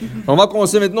On va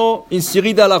commencer maintenant une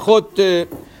série d'halachot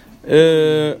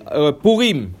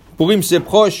Purim. Purim c'est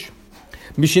proche.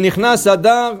 Mishenichnas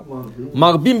Adar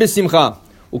marbim besimcha.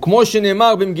 וכמו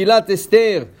שנאמר במגילת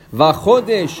אסתר,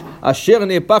 והחודש אשר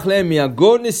נהפך להם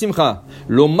מהגול לשמחה.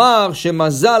 לומר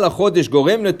שמזל החודש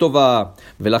גורם לטובה.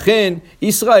 ולכן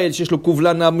ישראל שיש לו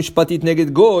קובלנה משפטית נגד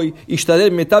גוי, ישתדל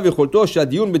במיטב יכולתו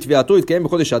שהדיון בתביעתו יתקיים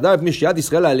בחודש אדר, מפני שיד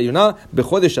ישראל העליונה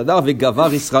בחודש אדר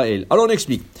וגבר ישראל. Alors on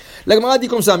explique. La Gemara dit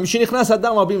comme ça, משנכנס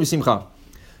אדר מרבים בשמחה.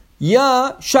 Il y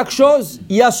a chaque chose,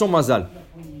 il y a son mazal.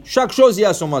 Chaque chose, il y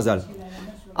a son mazal.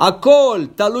 הכל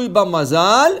תלוי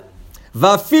במזל.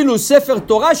 Vafilu Sefer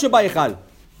Torah Shebaichal.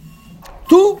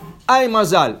 Tout a un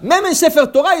mazal. Même un Sefer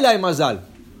Torah, il a un mazal.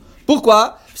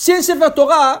 Pourquoi? Si un Sefer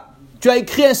Torah, tu as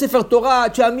écrit un Sefer Torah,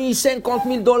 tu as mis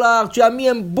 $50,000, tu as mis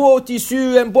un beau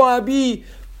tissu, un bon habit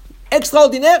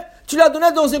extraordinaire, tu l'as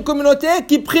donné dans une communauté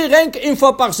qui prie rien qu'une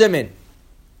fois par semaine.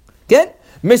 Okay?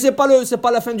 Mais c'est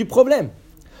pas la fin du problème.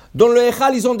 Dans le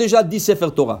Echal, ils ont déjà 10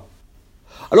 Sefer Torah.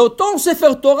 Alors ton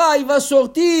Sefer Torah, il va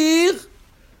sortir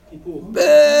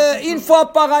une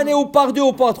fois par année ou par deux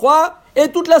ou par trois, et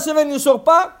toute la semaine il ne sort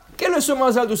pas. Quel est ce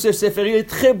mazal de ce sefer? Il est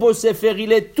très beau sefer,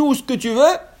 il est tout ce que tu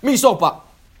veux, mais il ne sort pas.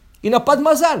 Il n'a pas de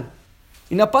mazal.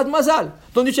 Il n'a pas de mazal.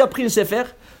 Tandis que tu as pris une sefer,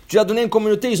 tu as donné une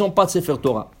communauté, ils n'ont pas de sefer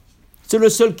Torah. C'est le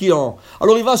seul qui ont.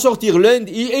 Alors il va sortir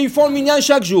lundi, et ils font le minyan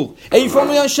chaque jour, et ils font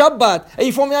le minyan Shabbat, et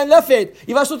ils font le minyan la fête.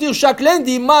 Il va sortir chaque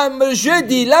lundi, même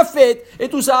jeudi, la fête, et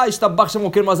tout ça. Et je t'abbarche mon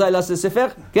quel mazal là, ce sefer,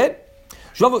 ok?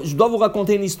 Je dois vous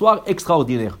raconter une histoire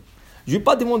extraordinaire. Je ne vais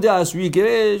pas demander à celui qui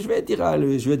est, je vais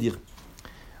dire.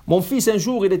 Mon fils, un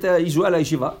jour, il jouait à la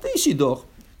yeshiva. Il dort.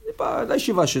 Il n'est pas à la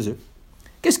yeshiva chez eux.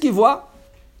 Qu'est-ce qu'il voit?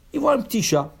 Il voit un petit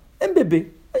chat, un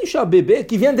bébé. Un chat bébé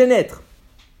qui vient de naître.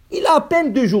 Il a à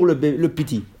peine 2 jours, le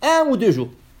petit. 1 ou 2 jours.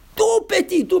 Tout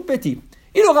petit, tout petit.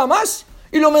 Il le ramasse,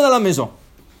 il l'emmène à la maison.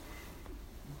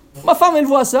 Ma femme, elle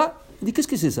voit ça. Elle dit, qu'est-ce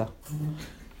que c'est ça?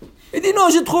 Il dit, non,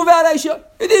 j'ai trouvé à la yeshiva.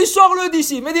 Il dit, sors-le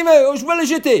d'ici. Il me dit, mais je vais le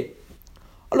jeter.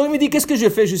 Alors il me dit, qu'est-ce que j'ai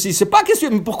fait? Je dis, c'est pas question,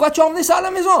 mais pourquoi tu as emmené ça à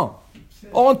la maison?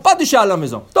 On ne rentre pas de chat à la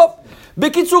maison. Top.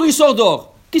 Bekitsour, il sort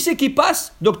dehors. Qui c'est qui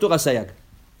passe? Docteur Assayak.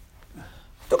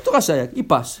 Docteur Assayak, il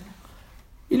passe.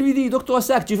 Il lui dit, Docteur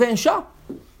Assayak, tu veux un chat?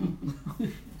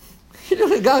 Il le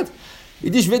regarde.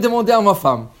 Il dit, je vais demander à ma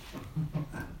femme.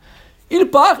 Il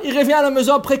part, il revient à la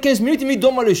maison après 15 minutes, il me dit,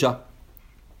 donne-moi le chat.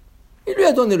 Il lui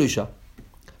a donné le chat.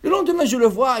 Le lendemain, je le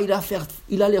vois, il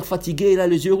a l'air fatigué, il a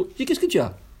les yeux rouges. Je dis, qu'est-ce que tu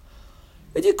as?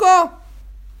 Il dit, quoi?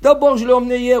 D'abord, je l'ai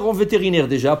emmené hier au vétérinaire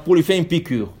déjà pour lui faire une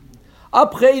piqûre.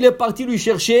 Après, il est parti lui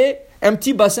chercher un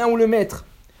petit bassin où le mettre.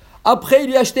 Après, il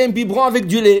lui a acheté un biberon avec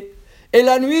du lait. Et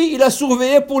la nuit, il a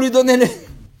surveillé pour lui donner le...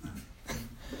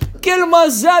 Quel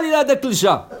mazal il a avec le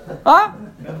chat. Hein?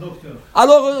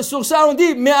 Alors, sur ça, on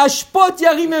dit, mais Ashpot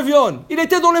Yarim Evion. Il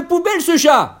était dans les poubelles, ce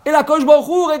chat. Et la Kosh Baruch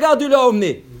Hu, regarde, il l'a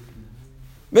emmené.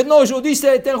 Maintenant, aujourd'hui,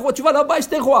 c'est un roi. Tu vas là-bas,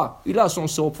 c'est un roi. Il a son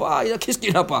sofa, qu'est-ce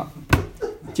qu'il n'a pas?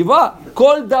 Tu vois?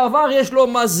 Kol davar yesh lo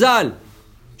mazal.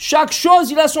 Chaque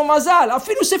chose, il a son mazal.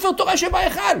 Afilu sefer Torah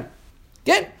shebaichal.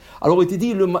 Alors, il te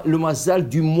dit, le mazal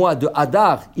du mois de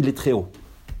Hadar, il est très haut.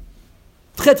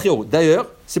 Très, très haut. D'ailleurs,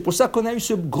 c'est pour ça qu'on a eu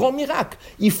ce grand miracle.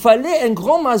 Il fallait un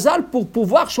grand mazal pour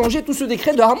pouvoir changer tout ce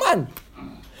décret de Haman.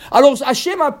 Alors,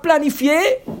 Hachem a planifié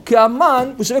que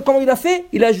Haman, vous savez comment il a fait?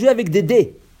 Il a joué avec des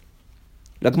dés.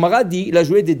 La Gemara dit, il a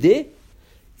joué des dés,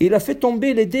 et il a fait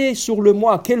tomber les dés sur le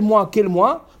mois,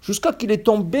 jusqu'à qu'il est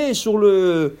tombé sur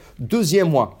le 2e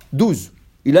mois, 12.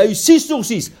 Il a eu 6 sur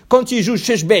 6, quand il joue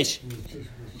Sheshbesh,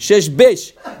 et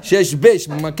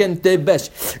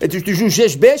tu joues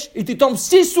Sheshbesh, et tu tombes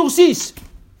 6 sur 6.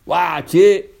 Waouh,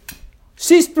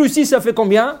 6 plus 6, ça fait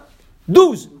combien?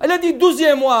 12. Elle a dit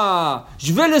 12e mois,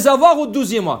 je vais les avoir au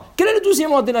 12e mois. Quel est le 12e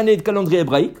mois de l'année de calendrier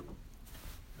hébraïque?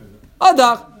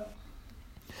 Hadar.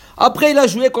 Après, il a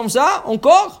joué comme ça,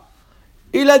 encore.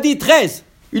 Il a dit 13.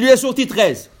 Il lui a sorti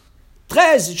 13.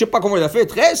 13, je ne sais pas comment il a fait,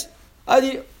 13. Il a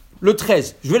dit le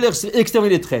 13. Je vais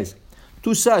exterminer les 13.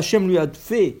 Tout ça, Hachem lui a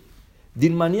fait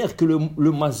d'une manière que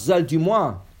le mazal du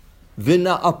mois,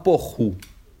 vena apochu.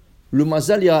 Le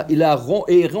mazal, il a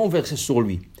renversé sur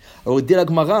lui. Alors, dit la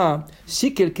Gemara,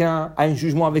 si quelqu'un a un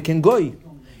jugement avec un goy,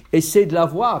 essaie de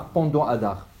l'avoir pendant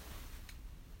Hadar.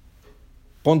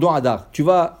 Pendant Hadar. Tu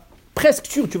vas... presque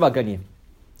sûr que tu vas gagner.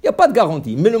 Il n'y a pas de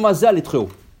garantie, mais le mazal est très haut.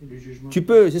 Tu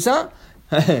peux, c'est ça?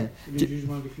 Le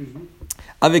jugement avec le juif?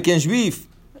 Avec un juif,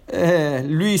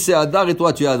 lui c'est Hadar et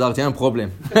toi tu es Hadar, tu as un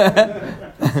problème.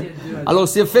 Alors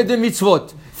c'est fais des mitzvot.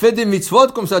 Fais des mitzvot,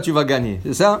 comme ça tu vas gagner.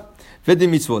 C'est ça? Fais des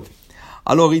mitzvot.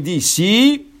 Alors il dit,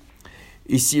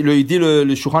 il dit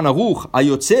le Shulchan Aruch,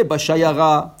 Ayotse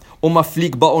Bashayara,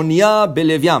 Omaflik ba'onia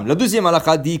beleviam. La deuxième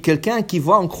halakha dit quelqu'un qui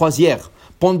va en croisière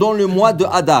pendant le mois de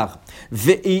Hadar.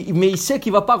 Mais il sait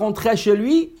qu'il ne va pas rentrer chez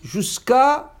lui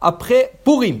jusqu'à après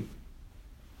Purim.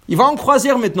 Il va en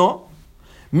croisière maintenant,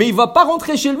 mais il ne va pas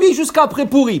rentrer chez lui jusqu'à après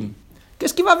Purim.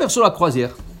 Qu'est-ce qu'il va faire sur la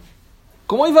croisière?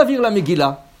 Comment il va vivre la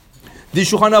Megillah? Des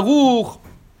Shulchan Aruch.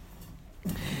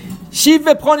 S'il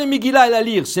veut prendre une Megillah et la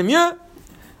lire, c'est mieux.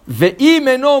 ואם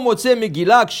אינו מוצא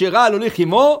מגילה כשרה להוליך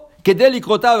עמו כדי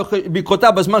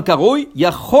לקרותה בזמן קרוי,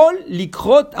 יכול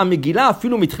לקרות המגילה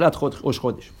אפילו מתחילת ראש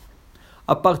חודש.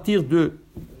 À partir de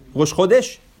Rosh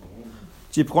Chodesh,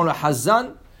 tu prends le Hazan,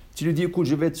 tu lui dis écoute,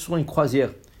 je vais être sur une croisière.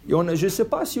 Et je ne sais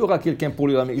pas s'il y aura quelqu'un pour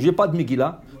lire la Megillah. Je n'ai pas de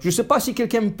Megillah. Je ne sais pas si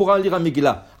quelqu'un pourra lire la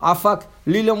Megillah. Afak,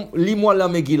 lis-moi la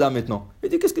Megillah maintenant. Il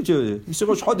dit qu'est-ce que tu veux? C'est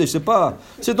Rosh Chodesh, c'est pas.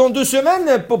 C'est dans 2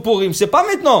 semaines pour Purim, c'est pas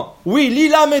maintenant. Oui,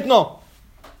 lis-la maintenant.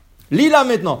 Lis-la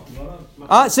maintenant.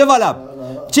 Ah, c'est valable.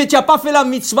 Tu n'as pas fait la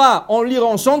mitzvah en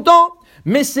lirant son temps,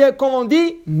 mais c'est, comme on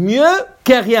dit, mieux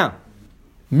que rien.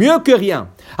 Mieux que rien.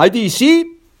 Il dit ici,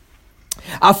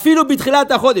 Afilu bitrilat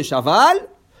hachodesh, aval,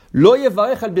 lo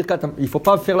yevarech al birkat. Il ne faut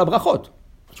pas faire la brachot.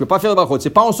 Tu ne peux pas faire la brachot. Ce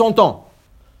n'est pas en son temps.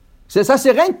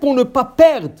 C'est rien que pour ne pas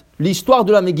perdre l'histoire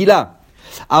de la Megillah.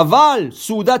 Aval,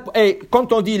 soudat, et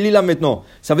quand on dit lila maintenant,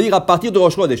 ça veut dire à partir de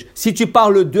Rosh Chodesh. Si tu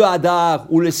parles le 2 Hadar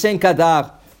ou le 5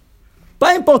 Hadar,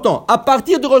 pas important. À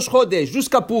partir de Rosh Chodesh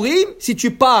jusqu'à Purim, si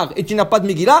tu pars et tu n'as pas de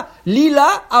Megillah,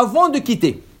 lis-la avant de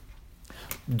quitter.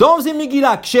 Dans une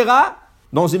Megillah Kshera,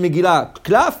 dans une Megillah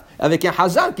Klaf, avec un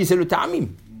Hazan qui c'est le Ta'amim.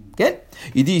 Okay?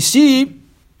 Il dit ici,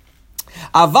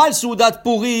 Aval Soudat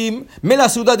Purim, mais la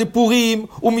Soudat de Purim,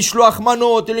 ou Mishloach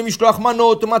Manot, et le Mishloach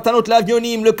Manot, Matanot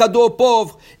l'avionim, le cadeau aux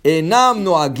pauvres, et Nam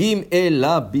Noagim et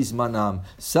la Bismanam.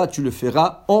 Ça, tu le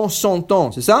feras en son temps,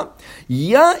 c'est ça? Il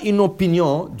y a une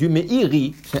opinion du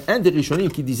Meiri, c'est un des Rishonim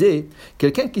qui disait,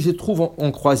 quelqu'un qui se trouve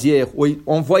en croisière ou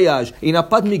en voyage, et il n'a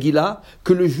pas de Megillah,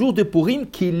 que le jour de Purim,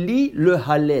 qu'il lit le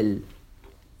Hallel.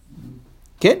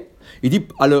 Ok? Il dit,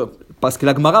 alors, parce que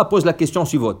la Gemara pose la question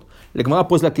suivante. La Gemara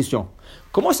pose la question.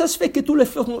 Comment ça se fait que tous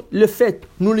les fêtes,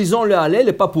 nous lisons le Hallel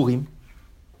et pas Purim?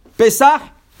 Pesach,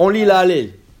 on lit le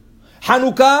Hallel.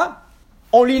 Hanouka,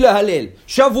 on lit le Hallel.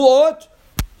 Shavuot,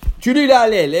 tu lis le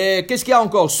Hallel. Et qu'est-ce qu'il y a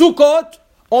encore? Sukkot,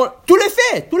 tous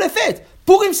les fêtes.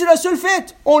 Purim, c'est la seule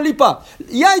fête, on ne lit pas.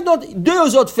 Il y a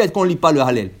 2 autres fêtes qu'on ne lit pas le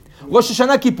Hallel. Rosh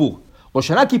Hashanah Kippour.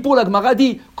 Rosh Hashanah Kippour, la Gemara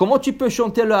dit, comment tu peux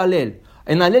chanter le Hallel?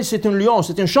 Un Hallel, c'est un lion,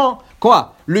 c'est un chant.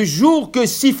 Quoi? Le jour que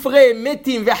Sifrei,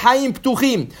 Metim, Vehaim,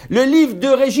 Ptuchim, le livre de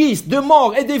registre, de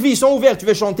mort et de vie sont ouverts, tu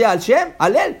veux chanter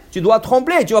Hallel, tu dois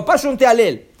trembler, tu ne vas pas chanter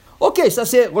Hallel. Ok, ça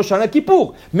c'est Rosh Hashanah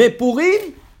Kippour. Mais Purim,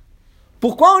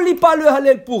 pourquoi on ne lit pas le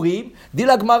Hallel Purim? Dit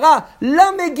la Gemara,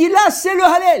 la Megillah, c'est le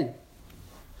Hallel.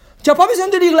 Tu n'as pas besoin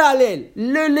de lire le Hallel.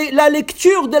 La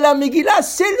lecture de la Megillah,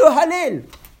 c'est le Hallel.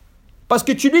 Parce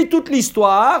que tu lis toute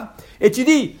l'histoire et tu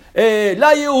dis,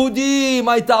 la Yehudi,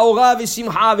 Maïta Ora,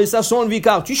 Vesimha, Vesasson,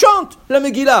 Vikar. Tu chantes la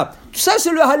Megillah. Tout ça,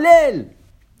 c'est le Hallel.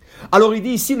 Alors il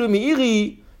dit ici, le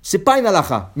Meiri, c'est pas une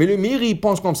halakha, mais le Meiri il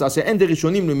pense comme ça. C'est un des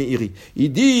Rishonim, le Meiri.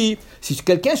 Il dit, si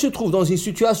quelqu'un se trouve dans une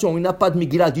situation où il n'a pas de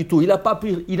Megillah du tout, il n'a pas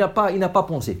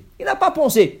pensé. Il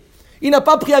n'a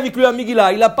pas pris avec lui la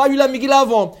Megillah. Il n'a pas eu la Megillah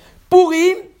avant.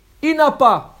 Purim, il n'a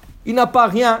pas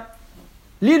rien.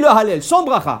 Lis le Hallel, sans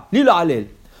bracha, lis le Hallel.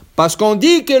 Parce qu'on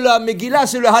dit que la Megillah,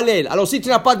 c'est le Hallel. Alors si tu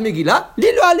n'as pas de Megillah, lis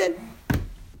le Hallel.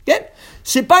 Okay?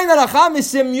 C'est pas une halakha, mais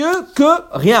c'est mieux que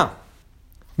rien.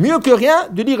 Mieux que rien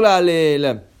de lire le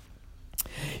Hallel.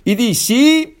 Il dit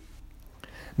ici,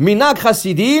 Minag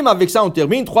Hasidim, avec ça on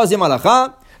termine, 3e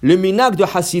halakha, le Minag de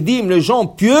Hasidim, les gens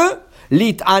pieux,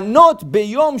 Lit Anot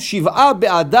Beyom Shiv'a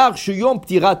Be'adar Shuyom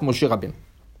Ptirat Moshe Rabbeinu.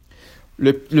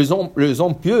 Les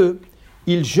hommes pieux,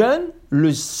 ils jeûnent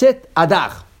le 7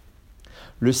 Hadar.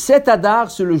 Le 7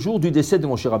 Hadar, c'est le jour du décès de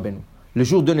Moshe Rabbeinu. Le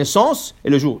jour de naissance et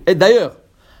le jour. Et d'ailleurs,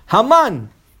 Haman,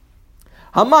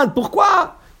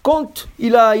 pourquoi, quand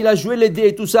il a joué les dés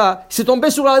et tout ça, il s'est tombé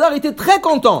sur le Hadar, il était très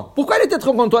content. Pourquoi il était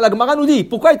très content? La Gemara nous dit,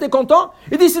 pourquoi il était content?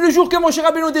 Il dit, c'est le jour que Moshe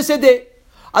Rabbeinu est décédé.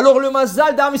 Alors le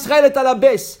mazal d'Am Israël est à la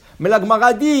baisse. Mais la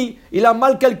Gemara dit, il a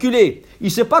mal calculé. Il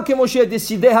ne sait pas que Moshe est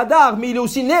décédé Hadar, mais il est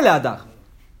aussi né le Hadar.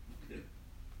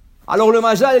 Alors le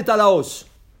mazal est à la hausse.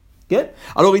 Okay?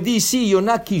 Alors il dit ici, il y en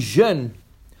a qui jeûnent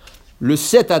le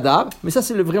 7 Hadar, mais ça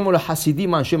c'est vraiment le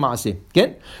Hasidim en Shema Aseh.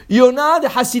 Okay? Il y en a des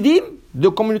Hasidim, de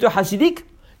communautés hassidiques,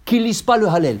 qui ne lisent pas le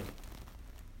Hallel.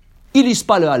 Ils ne lisent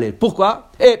pas le Hallel. Pourquoi?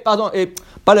 Ils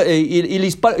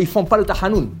ne font pas le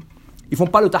Tahanoun. Ils ne font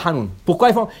pas le Tahanoun. Pourquoi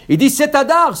ils font? Ils disent 7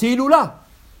 Hadar, c'est Iloula.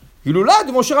 Iloula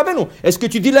de Moshe Rabbeinu. Est-ce que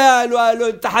tu dis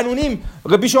le Tahanounim,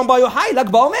 Rabbi Shimon Bar Yochai,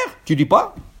 l'Akba Omer? Tu ne dis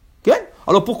pas. Okay?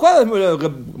 Alors pourquoi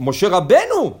Moshe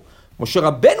Rabbeinu, Moshe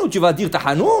Rabbeinu, tu vas dire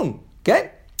Tahanoun.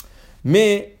 Okay?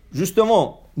 Mais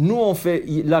justement, nous on fait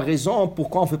la raison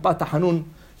pourquoi on ne fait pas Tahanoun,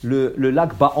 le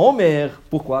lac Baomer.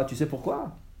 Pourquoi? Tu sais pourquoi?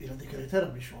 Il a déclaré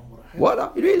Rabbi Shimon.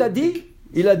 Voilà, et lui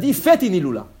il a dit faites une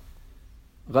Iloula.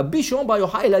 Rabbi Shimon Bar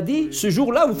Yochai, il a dit ce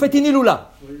jour-là vous faites une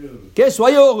Iloula. Okay?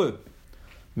 Soyez heureux.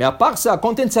 Mais à part ça,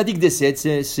 quand un tzaddik décède,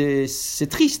 c'est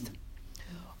triste.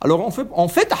 Alors on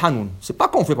fait Tahanoun. C'est pas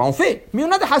qu'on fait pas, on fait. Mais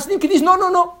on a des hassidim qui disent non.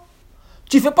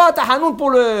 Tu fais pas Tahanoun pour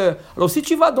le... Alors si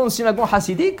tu vas dans le synagogue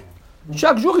hassidique,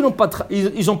 chaque jour ils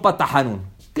n'ont pas Tahanoun.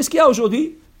 Qu'est-ce qu'il y a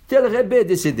aujourd'hui? Tel Rebbe est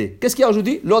décédé. Qu'est-ce qu'il y a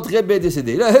aujourd'hui? L'autre Rebbe est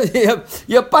décédé. Il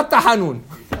n'y a pas Tahanoun.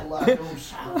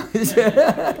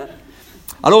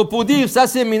 Alors pour dire, ça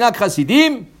c'est Minak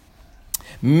Hassidim,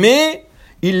 mais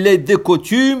il est de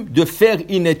coutume de faire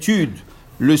une étude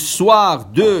le soir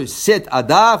de 7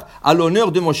 Adar à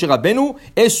l'honneur de Moshe Rabbeinu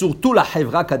et surtout la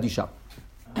Hevra Kadisha.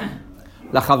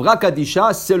 La Hevra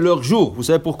Kadisha, c'est leur jour. Vous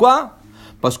savez pourquoi?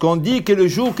 Parce qu'on dit que le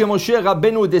jour que Moshe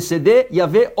Rabbeinu est décédé, il n'y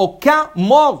avait aucun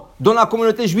mort dans la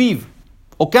communauté juive.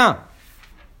 Aucun.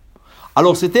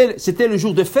 Alors c'était le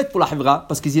jour de fête pour la Hevra,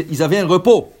 parce qu'ils avaient un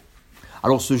repos.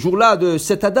 Alors ce jour-là de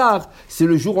 7 Adar, c'est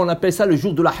le jour, on appelle ça le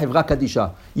jour de la Hevra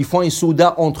Kadisha. Ils font une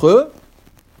souda entre eux,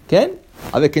 okay?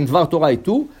 Avec un Dvar Torah et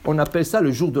tout, on appelle ça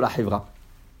le jour de la Hevra.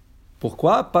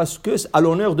 Pourquoi? Parce que à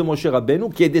l'honneur de Moshe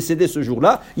Rabbeinu, qui est décédé ce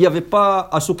jour-là, il n'y avait pas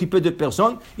à s'occuper de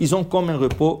personne, ils ont comme un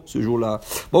repos ce jour-là.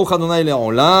 Baruch Adonai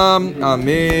Le'olam,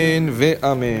 Amen ve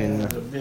Amen.